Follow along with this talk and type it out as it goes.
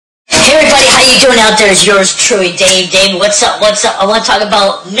you doing out there? Is yours truly, Dave. Dave, what's up? What's up? I want to talk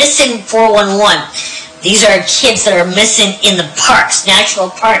about missing 411. These are kids that are missing in the parks, national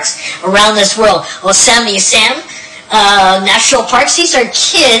parks around this world. Yosemite Sam, national parks. These are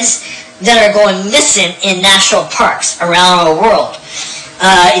kids that are going missing in national parks around our world,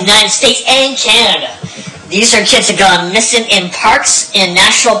 United States and Canada. These are kids that gone missing in parks, in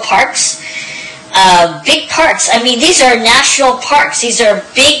national parks. Big parks. I mean, these are national parks. These are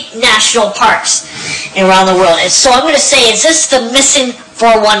big national parks around the world. And so I'm going to say, is this the missing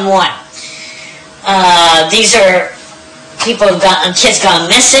 411? These are people who kids gone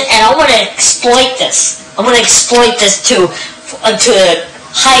missing, and I want to exploit this. I want to exploit this to the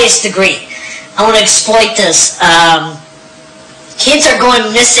highest degree. I want to exploit this. Kids are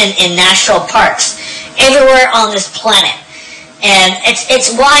going missing in national parks everywhere on this planet. And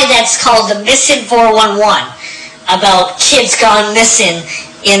it's why that's called the Missing 411, about kids gone missing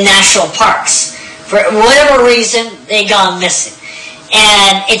in national parks. For whatever reason, they gone missing.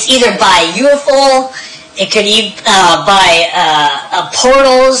 And it's either by UFO, it could be by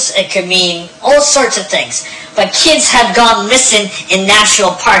portals, it could mean all sorts of things. But kids have gone missing in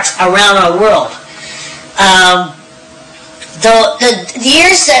national parks around our world. The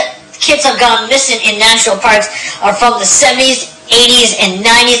years that kids have gone missing in national parks are from the 70s, 80s, and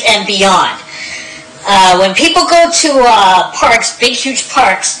 90s and beyond. When people go to parks, big, huge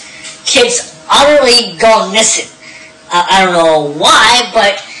parks, kids utterly go missing. I don't know why,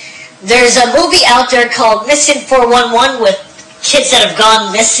 but there's a movie out there called Missing 411 with kids that have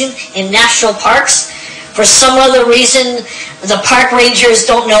gone missing in national parks. For some other reason, the park rangers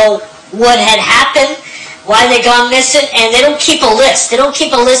don't know what had happened, why they gone missing, and they don't keep a list. They don't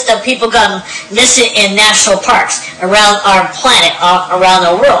keep a list of people gone missing in national parks around our planet, around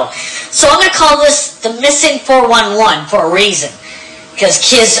the world. So I'm going to call this the Missing 411 for a reason. Because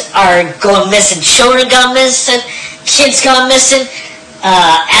kids are going missing, children gone missing, kids gone missing,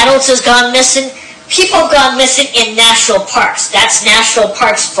 adults has gone missing, people gone missing in national parks. That's national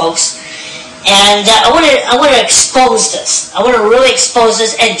parks, folks. And I want to expose this. I want to really expose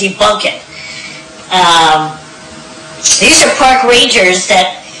this and debunk it. These are park rangers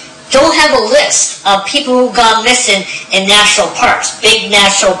that don't have a list of people who've gone missing in national parks, big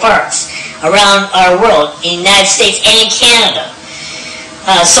national parks around our world, in the United States and Canada.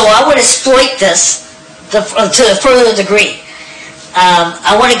 So I would exploit this to a further degree.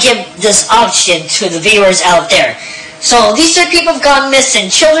 I want to give this option to the viewers out there. So these are people who've gone missing.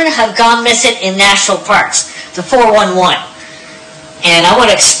 Children have gone missing in national parks, the 411. And I want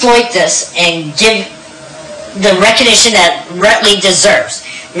to exploit this and give the recognition that rightly deserves.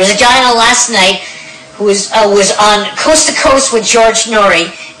 There was a guy on last night who was on Coast to Coast with George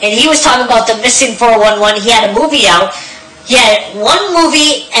Noory, and he was talking about the Missing 411. He had a movie out. He had one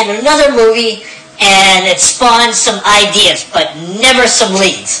movie and another movie, and it spawned some ideas, but never some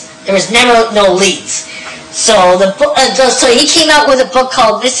leads. There was never no leads. So so he came out with a book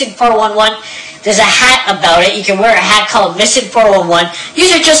called Missing 411. There's a hat about it. You can wear a hat called Missing 411.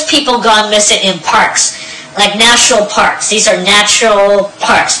 These are just people gone missing in parks, like national parks. These are natural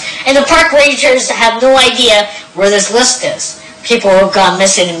parks. And the park rangers have no idea where this list is. People who have gone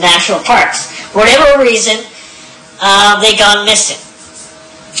missing in national parks. For whatever reason, they gone missing.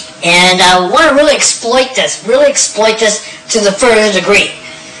 And I want to really exploit this to the further degree,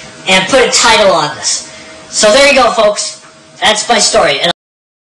 and put a title on this. So there you go, folks. That's my story.